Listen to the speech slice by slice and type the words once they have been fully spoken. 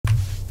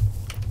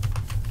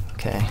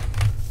Okay.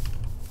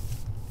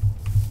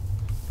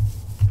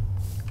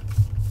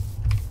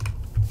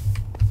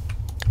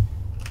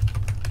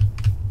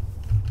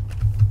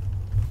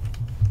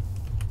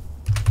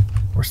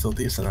 We're still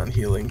decent on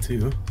healing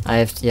too.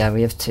 Yeah,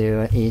 we have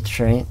 2 each,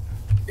 right?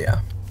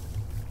 Yeah.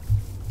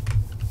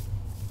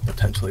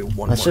 Potentially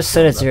one Let's more just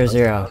sit at kill.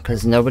 0-0,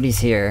 because nobody's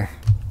here.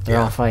 They're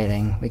Yeah. all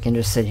fighting. We can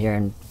just sit here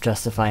and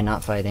justify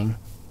not fighting.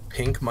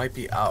 Pink might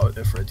be out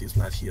if Reggie's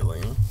not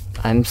healing.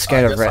 I'm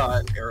scared of red.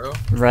 An arrow.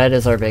 Red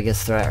is our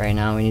biggest threat right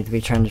now. We need to be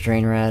trying to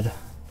drain red.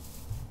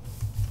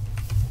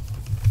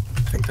 I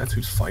think that's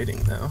who's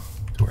fighting now.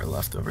 To our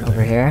left over there.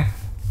 Over here?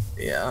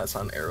 Yeah, it's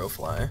on arrow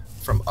fly.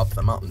 From up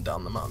the mountain,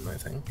 down the mountain, I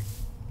think.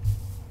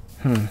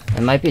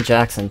 It might be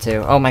Jackson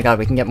too. Oh my god,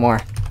 we can get more.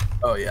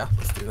 Oh yeah,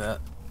 let's do that.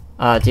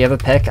 Do you have a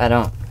pick? I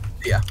don't.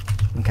 Yeah.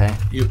 Okay.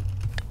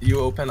 You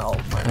open, I'll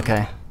mine.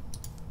 Okay.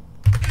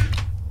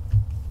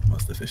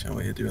 Most efficient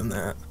way of doing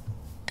that.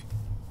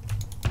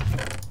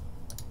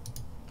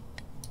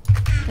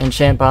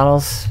 Enchant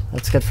bottles.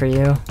 That's good for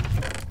you.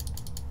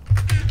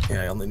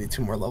 Yeah, I only need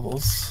 2 more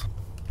levels.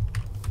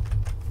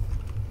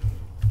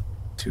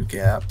 2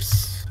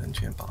 gaps,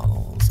 enchant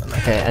bottles, and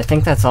Okay, I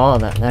think that's all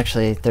of them.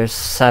 Actually, there's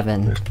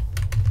 7.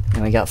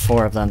 And we got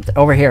 4 of them.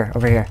 Over here,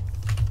 over here.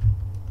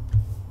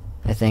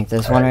 I think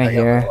there's one right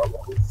here.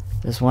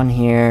 There's one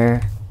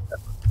here.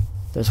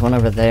 There's one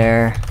over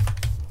there.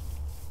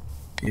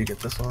 You get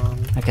this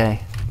one.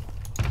 Okay.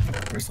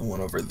 There's the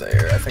one over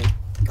there, I think.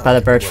 By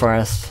the birch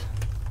forest.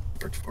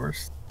 Birch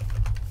forest?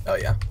 Oh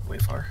yeah, way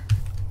far.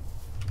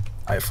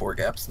 I have 4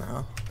 gaps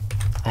now.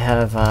 I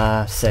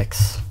have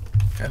 6.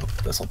 Okay,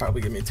 this will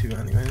probably give me 2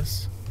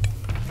 anyways.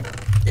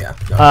 Yeah.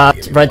 No,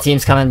 red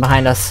team's coming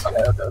behind us.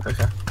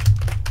 Okay.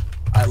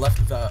 I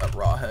left the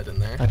raw head in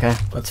there. Okay,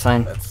 that's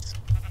fine.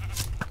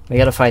 We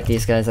gotta fight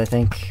these guys, I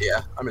think.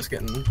 Yeah, I'm just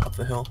getting up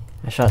the hill.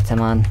 I shot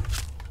Tim on.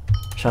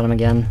 Shot him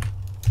again.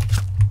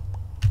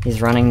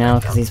 He's running now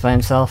because he's by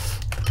himself.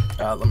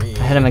 Let me... I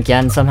hit him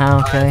again somehow,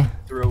 okay. I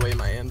threw away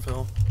my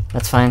anvil.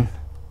 That's fine.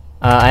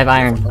 I have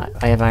iron.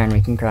 I have iron,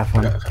 we can craft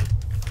one. Okay.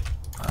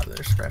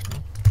 There's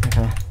crafting.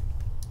 Okay.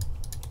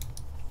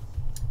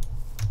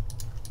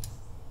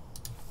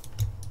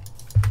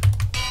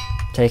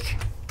 Take.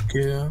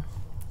 Yeah.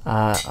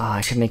 Oh,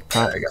 I could make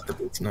I got the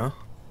boots now.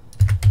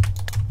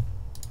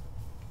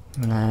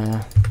 I'm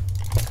gonna...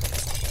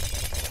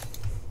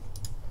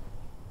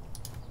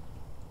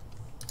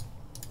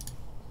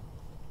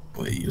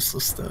 Way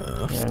useless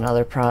stuff. Get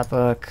another prop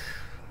book.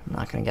 I'm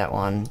not gonna get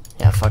one.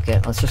 Yeah, fuck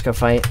it. Let's just go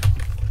fight.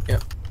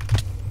 Yep.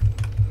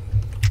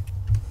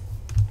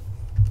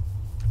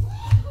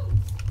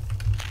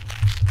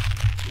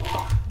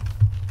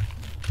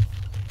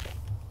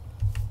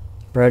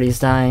 Brody's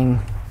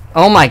dying.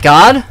 Oh my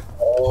god!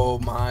 Oh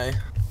my.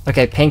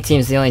 Okay, pink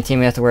team's the only team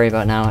we have to worry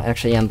about now.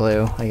 Actually, and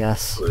blue, I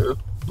guess.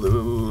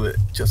 Blue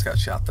just got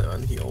shot though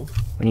and healed.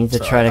 We need to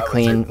try to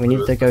clean. We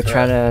need to go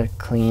try to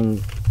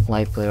clean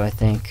light blue, I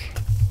think.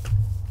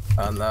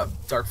 On the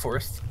dark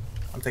forest.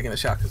 I'm taking a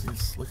shot because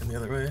he's looking the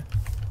other way.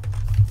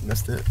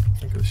 Missed it. I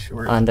think it was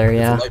short. Under,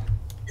 yeah.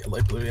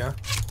 Light blue, yeah.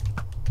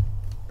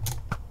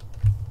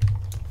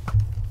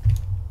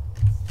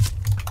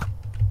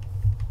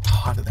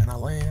 How did that not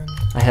land?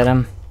 I hit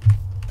him.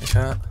 Nice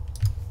shot.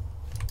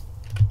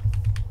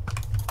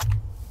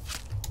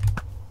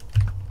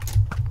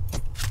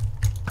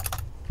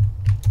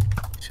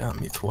 Shot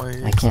me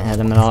twice. I can't hit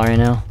him at all right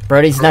now.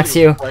 Brody's next to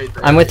you.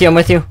 I'm with you, I'm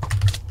with you.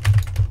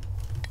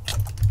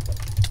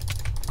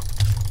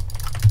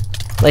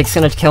 Lake's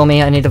gonna kill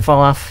me, I need to fall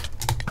off.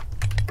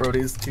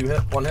 Brody's 2 hit,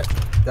 1 hit,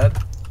 dead.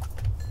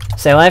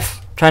 Stay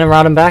alive. Trying to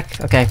route him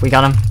back. Okay, we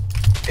got him.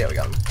 Yeah, we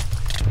got him.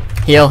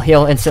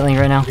 Heal instantly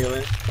right now.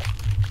 Healing.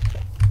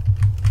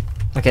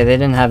 Okay, they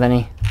didn't have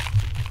any.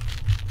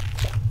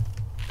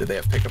 Did they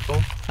have pickup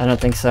gold? I don't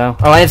think so.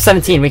 Oh, I have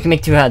 17. We can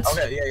make 2 heads.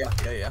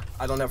 Okay, yeah.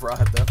 I don't have raw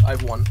head though. I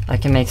have 1. I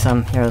can make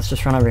some. Here, let's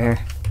just run over here.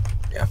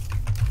 Yeah.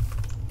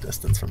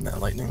 Distance from that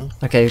lightning.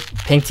 Okay,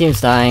 pink team's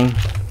dying.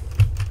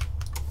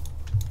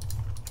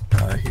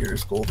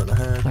 Here's gold in the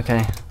head.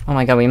 Okay. Oh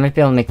my god, we might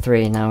be able to make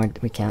 3. No,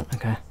 we can't.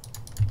 Okay.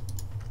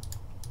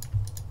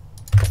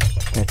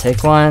 Here,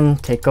 take 1.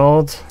 Take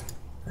gold.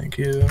 Thank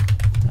you.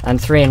 I'm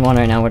 3 and 1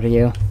 right now. What are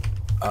you?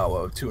 Oh,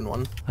 well, 2 and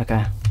 1.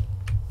 Okay.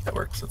 That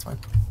works. That's fine.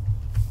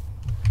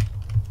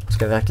 Let's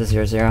go back to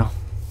 0-0.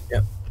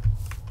 Yep.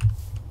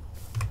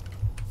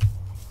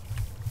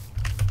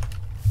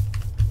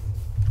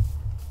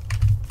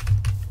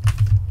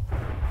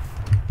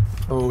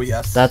 Oh,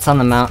 yes. That's on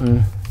the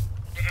mountain.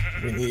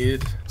 We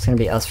need... It's gonna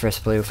be us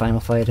versus blue final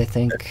fight, I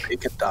think.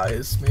 It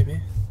dies,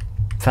 maybe?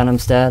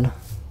 Venom's dead.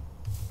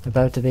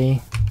 About to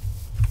be.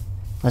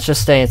 Let's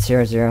just stay at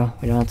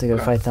 0-0. We don't have to go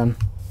fight them.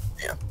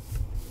 Yeah.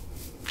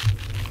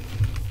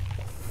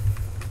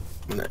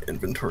 I'm gonna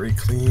inventory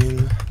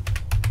clean.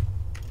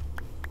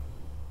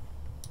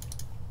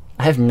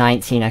 I have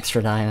 19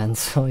 extra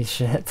diamonds. Holy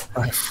shit.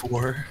 I have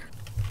 4.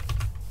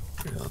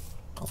 Yeah,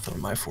 I'll throw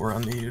my 4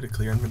 onto you to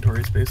clear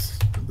inventory space.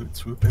 Loot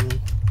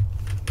swooping.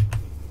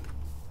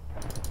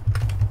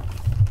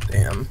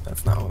 Damn,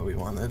 that's not what we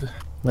wanted.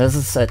 Liz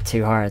is at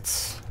 2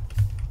 hearts.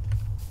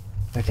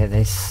 Okay,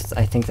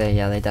 I think they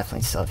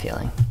definitely still have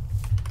healing.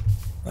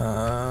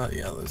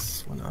 Yeah,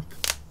 Liz went up.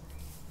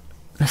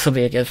 This will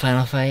be a good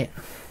final fight.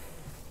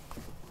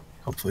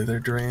 Hopefully they're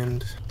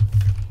drained.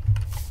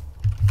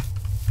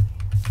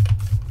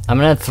 I'm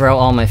gonna throw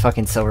all my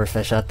fucking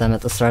silverfish at them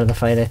at the start of the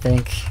fight, I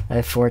think. I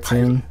have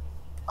 14.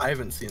 I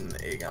haven't seen an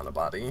egg on a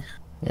body.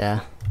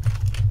 Yeah.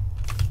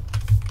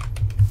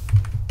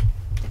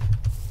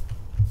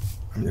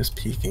 I'm just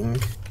peeking,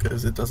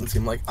 because it doesn't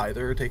seem like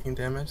either are taking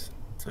damage.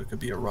 So it could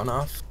be a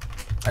runoff.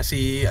 I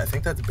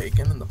think that's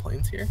bacon in the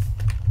plains here.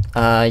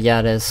 Yeah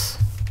it is.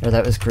 Or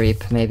that was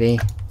Greep, maybe.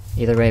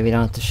 Either way, we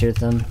don't have to shoot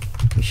them.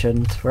 We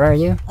shouldn't. Where are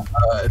you?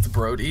 It's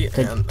Brody.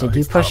 Did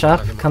you push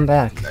up? Come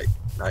back.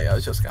 No, yeah, I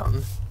was just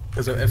counting.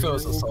 Because if it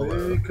was a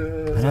solo...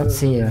 I don't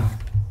see you.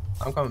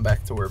 I'm coming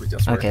back to where we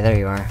just were. Okay, there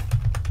you are.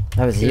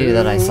 That was you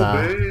that I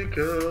saw.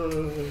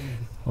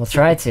 We'll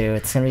try to.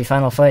 It's gonna be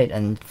final fight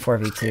and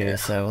 4v2, yeah.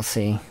 So we'll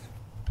see.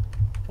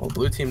 Well,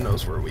 blue team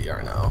knows where we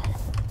are now.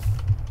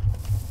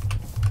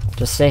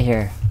 Just stay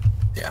here.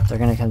 Yeah. They're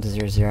gonna come to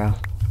 0-0.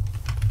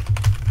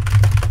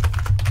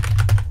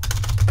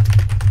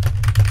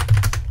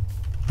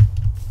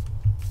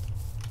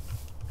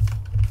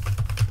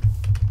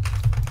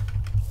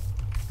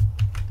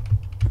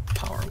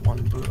 Power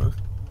 1 book.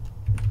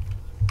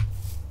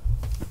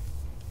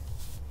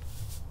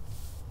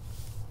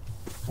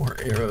 Or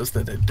arrows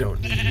that I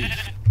don't need.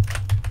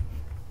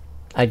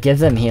 I'd give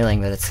them healing,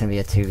 but it's gonna be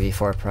a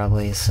 2v4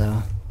 probably,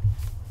 so...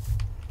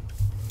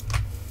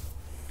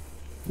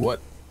 What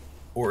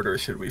order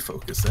should we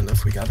focus in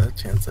if we got a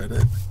chance at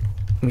it?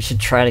 We should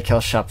try to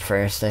kill Shup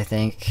first, I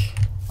think.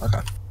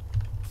 Okay.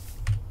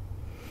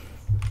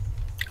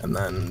 And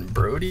then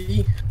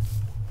Brody?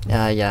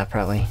 Yeah,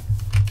 probably.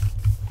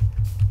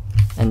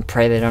 And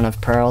pray they don't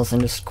have pearls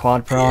and just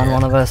quad pearl on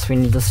one of us. We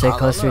need to stay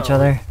close to each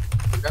other.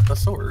 We got the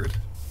sword.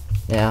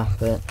 Yeah,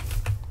 but...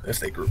 If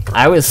they group up.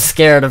 I was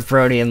scared of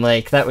Brody and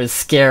Lake. That was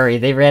scary.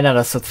 They ran at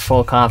us with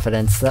full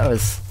confidence. That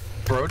was...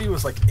 Brody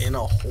was like in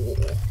a hole.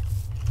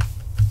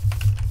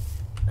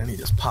 And he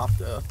just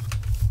popped up.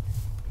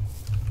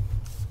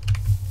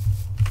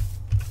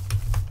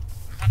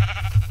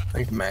 I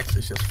think Max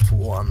is just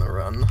full on the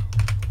run.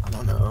 I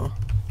don't know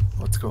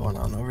what's going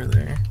on over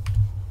there.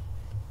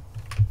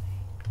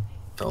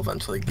 They'll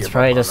eventually give up. It's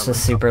probably on just him a and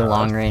super come out.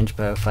 long range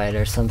bow fight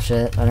or some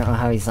shit. I don't know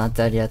how he's not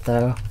dead yet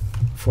though.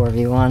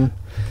 4v1.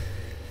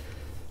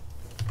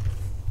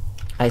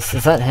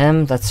 Is that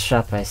him? That's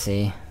Shup, I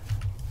see.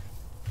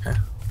 Okay.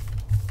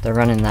 They're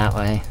running that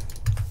way.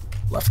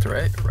 Left to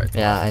right? Or right to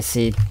Yeah, left? I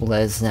see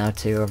Liz now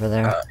too over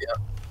there. Yeah.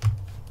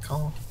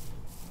 Cool.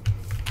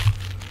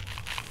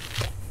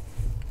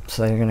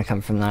 So they're gonna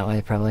come from that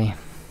way probably.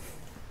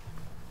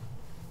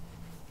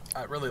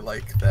 I really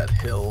like that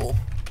hill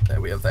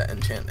that we have that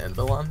enchant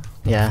anvil on.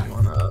 Yeah. If you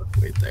wanna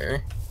wait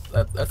there.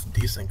 That's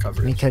decent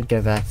coverage. We could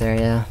go back there,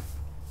 yeah.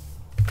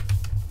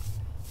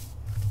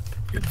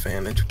 Good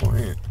vantage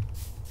point.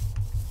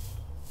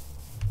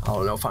 I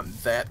don't know if I'm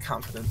that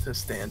confident to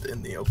stand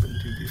in the open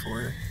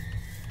 2v4.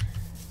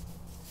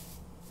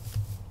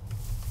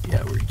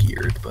 Yeah, we're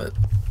geared, but...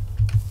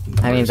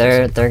 I mean,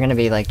 they're gonna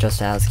be like just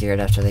as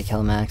geared after they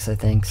kill Max, I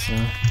think, so...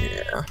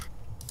 Yeah.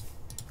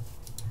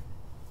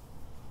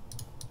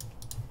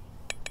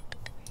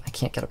 I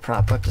can't get a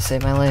prop book to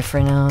save my life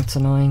right now, it's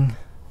annoying.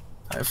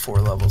 I have 4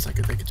 levels, I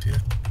could take it to you.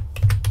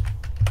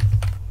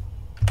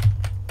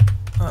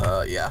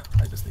 Yeah,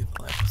 I just need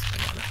the lapis.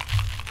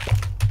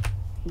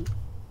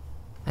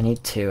 I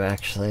need 2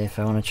 actually, if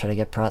I want to try to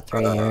get prot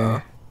 3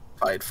 here.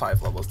 If I had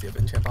 5 levels, do you have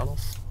enchant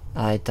bottles?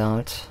 I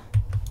don't.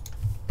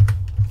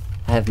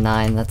 I have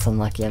 9, that's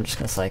unlucky, I'm just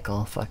gonna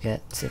cycle, fuck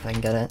it, see if I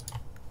can get it.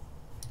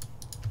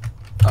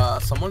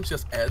 Someone's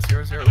just at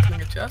 0-0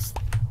 opening a chest.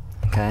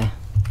 Okay.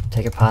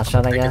 Take a pot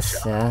shot, I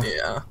guess, yeah.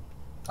 Yeah.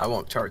 I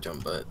won't charge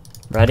him, but...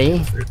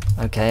 Ready?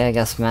 Okay, I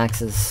guess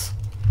Max is...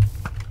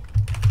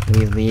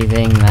 We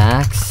leaving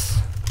Max?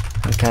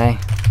 Okay,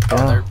 go.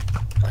 Oh,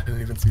 I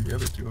didn't even see the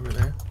other 2 over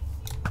there.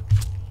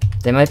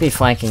 They might be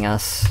flanking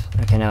us.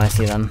 Okay, now I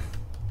see them.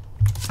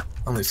 I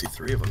only see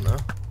 3 of them, though.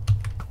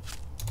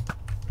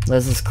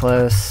 Liz is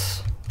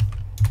close.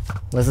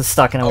 Liz is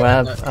stuck in a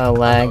web. Oh,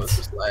 lagged. It's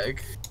just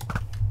lag.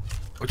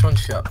 Which one's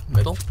shut?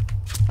 Middle?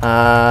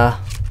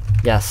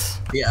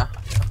 Yes. Yeah.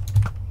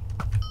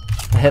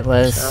 I hit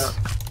Liz. Shut.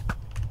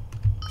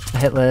 I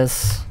hit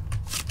Liz.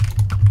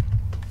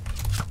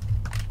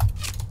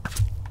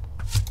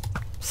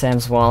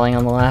 Sam's walling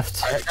on the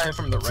left. I hit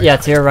from the right. Yeah,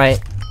 to your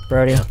right,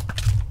 Brody. Yeah.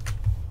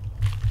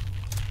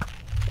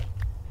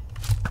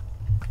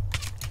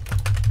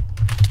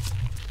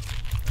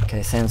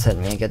 Okay, Sam's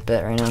hitting me a good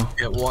bit right now.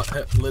 Yeah,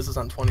 Liz is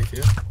on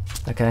 22.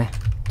 Okay,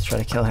 let's try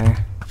to kill her.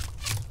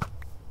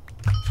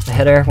 I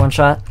hit her, 1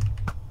 shot.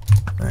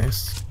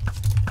 Nice.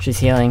 She's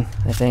healing,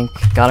 I think.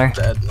 Got her.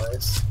 Dead,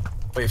 nice.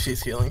 Wait, if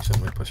she's healing,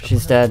 shouldn't we push up?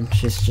 She's dead.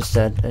 She's just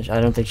dead. I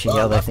don't think she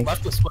healed. Left, I think.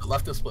 left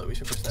to split. We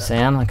should push that.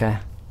 Sam. Okay.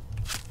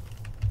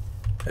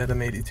 Hit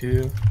him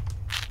 82.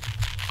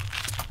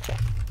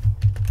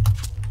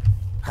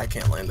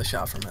 can't land the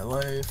shot for my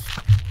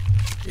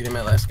life. Eating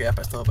my last gap,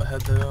 I still have a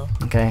head though.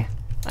 Okay.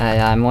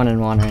 I'm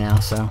 1-1 right now,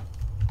 so.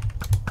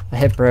 I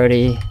hit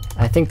Brody.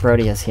 I think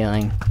Brody has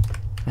healing.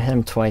 I hit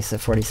him twice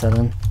at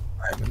 47.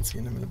 I haven't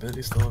seen him in a bit,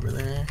 he's still over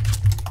there.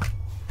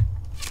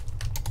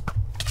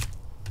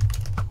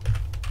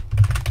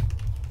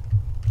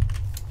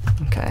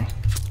 Okay.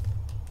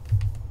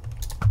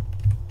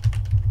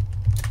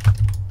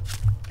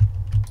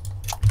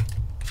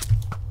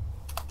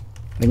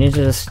 We need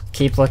to just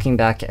keep looking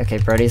back. Okay,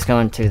 Brody's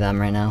going to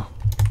them right now.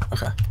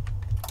 Okay.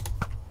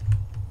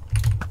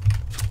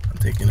 I'm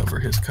taking over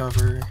his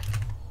cover.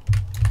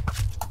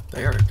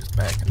 They are just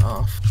backing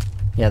off.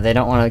 Yeah, they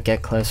don't want to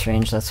get close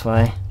range, that's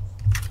why.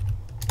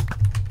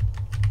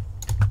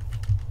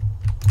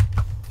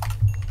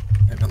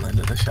 I haven't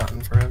landed a shot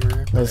in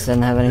forever. Liz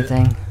didn't have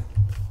anything.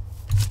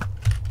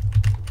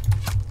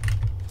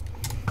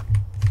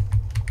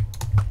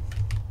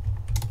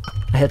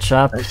 I hit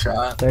shop. Nice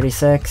shot.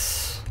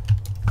 36.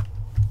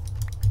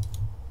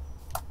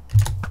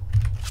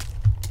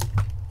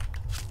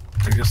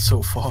 They're just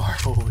so far.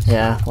 Holy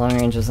Yeah, shit. long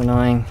range is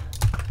annoying.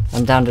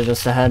 I'm down to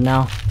just a head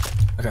now.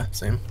 Okay,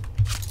 same.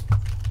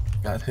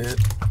 Got hit.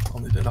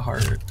 Only did a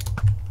heart.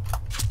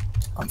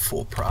 I'm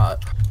full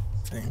prot,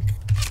 I think.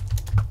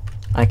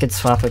 I could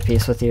swap a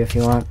piece with you if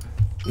you want.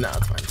 No,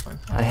 it's fine, it's fine.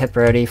 I hit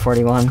Brody,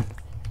 41.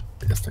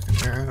 I just took an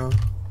arrow.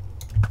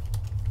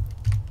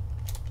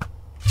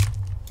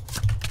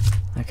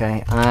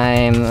 Okay,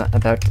 I'm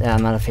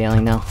out of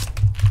healing now.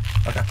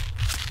 Okay.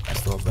 I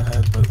still have the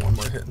head, but one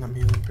more hit and I'm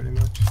healing pretty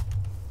much.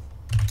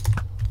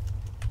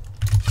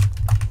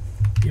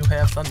 You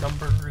have the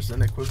numbers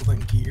and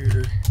equivalent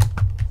gear.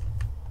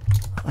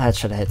 That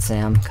should have hit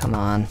Sam, come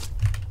on.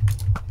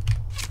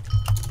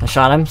 I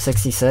shot him,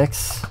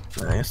 66.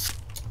 Nice.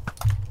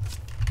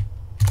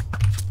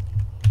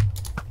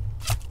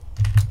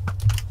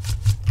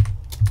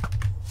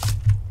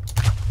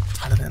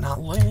 How did it not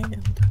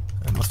land?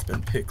 That must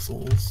have been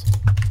pixels.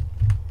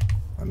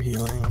 I'm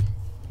healing.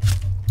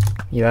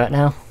 You out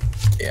now?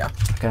 Yeah.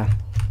 Okay.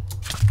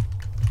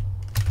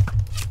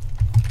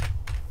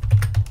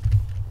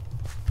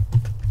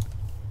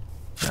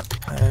 Got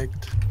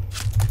pegged.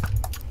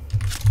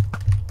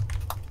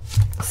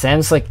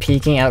 Sam's like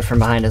peeking out from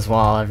behind his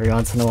wall every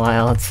once in a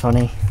while, it's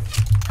funny.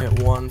 Hit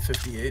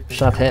 158.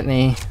 Shop hit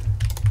me.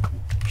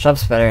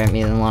 Shop's better at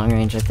me than long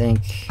range, I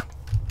think.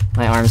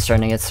 My arm's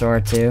starting to get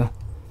sore too.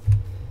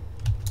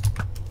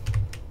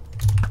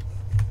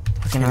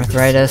 Fucking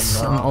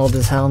arthritis, I'm old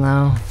as hell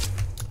now.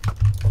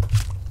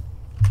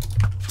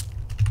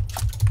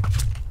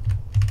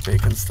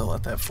 Bacon's still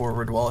at that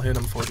forward wall, hit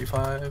him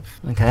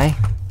 45. Okay.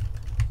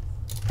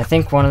 I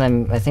think one of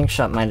them, I think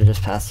Shop might have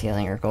just passed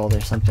healing or gold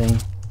or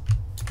something.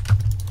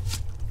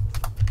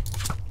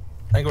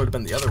 I think it would have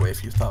been the other way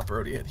if you thought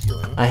Brody had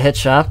healing. I hit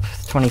Shop,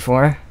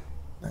 24.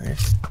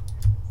 Nice.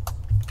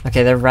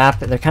 Okay, they're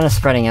kind of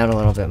spreading out a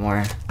little bit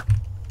more.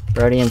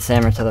 Brody and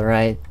Sam are to the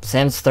right.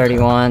 Sam's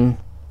 31.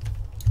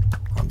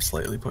 I'm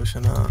slightly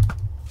pushing up.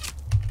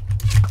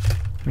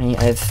 I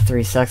have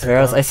 3 stacks of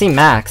arrows. I see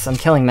Max. I'm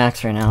killing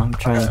Max right now. I'm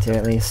trying Okay. to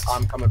at least.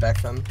 I'm coming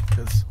back then,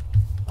 because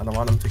I don't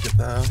want him to get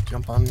the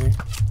jump on me.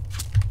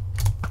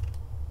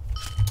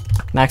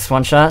 Max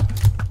one shot.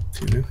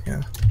 2,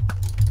 yeah.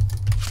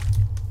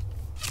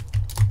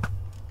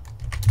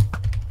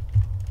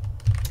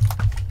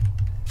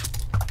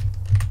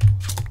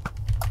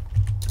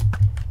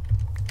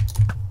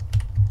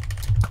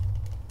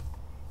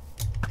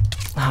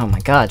 Oh my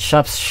god,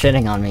 Shop's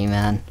shitting on me,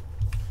 man.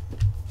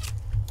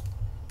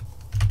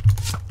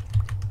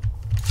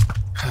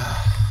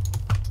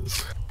 This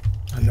is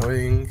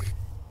annoying.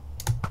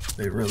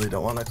 They really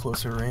don't want a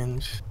closer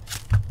range.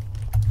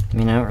 I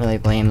mean, I don't really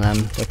blame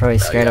them. They're probably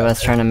scared of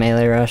us trying to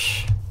melee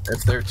rush.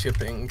 If they're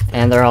chipping.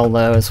 And they're all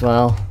low as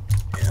well.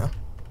 Yeah.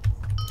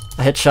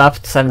 I hit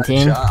Shop,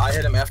 17. I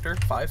hit him after,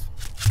 5.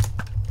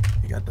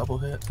 He got double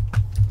hit.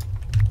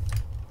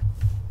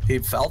 He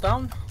fell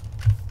down?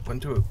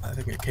 Went to, I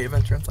think, a cave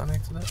entrance on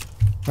accident.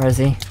 Where is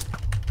he?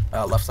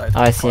 Left side.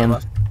 Oh, I see far him.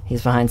 left.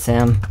 He's behind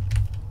Sam.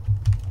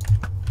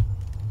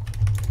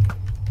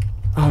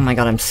 Oh my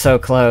god, I'm so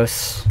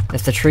close.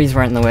 If the trees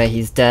weren't in the way,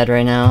 he's dead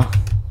right now.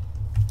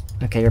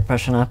 Okay, you're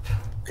pushing up.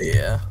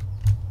 Yeah.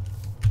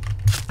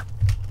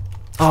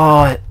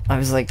 Oh, I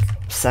was like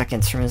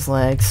seconds from his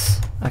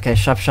legs. Okay,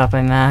 shop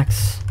by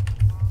Max.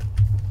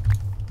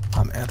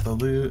 I'm at the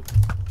loot.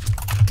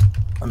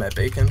 I'm at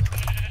Bacon.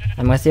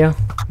 I'm with you.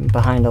 I'm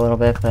behind a little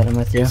bit, but I'm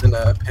with you. He's in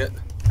a pit.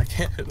 I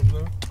can't hit him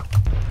though.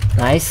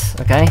 Nice,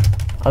 okay.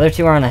 Other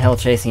two are on a hill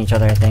chasing each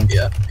other, I think.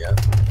 Yeah, yeah.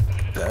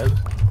 Dead.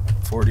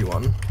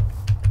 41.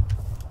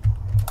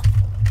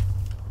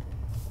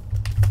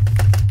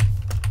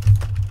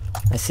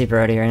 I see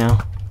Brody right now.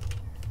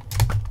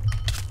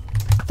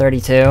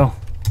 32.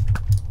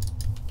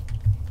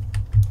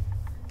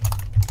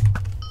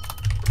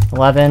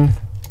 11.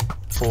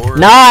 4.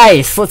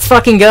 Nice! Let's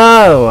fucking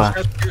go!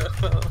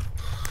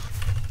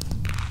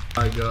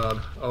 My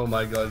god. Oh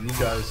my god, you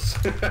guys.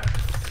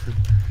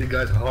 You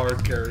guys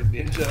hard carried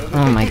Ninja.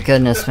 Oh my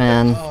goodness,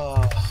 man.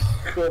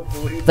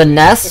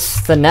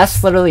 The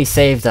nest literally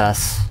saved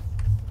us.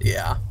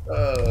 Yeah.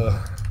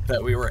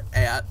 That we were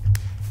at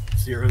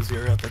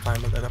 0-0 at the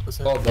time of that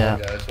episode. Well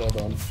done, guys. Well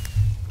done.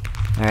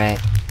 Alright.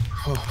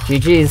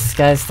 GG's,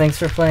 guys. Thanks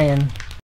for playing.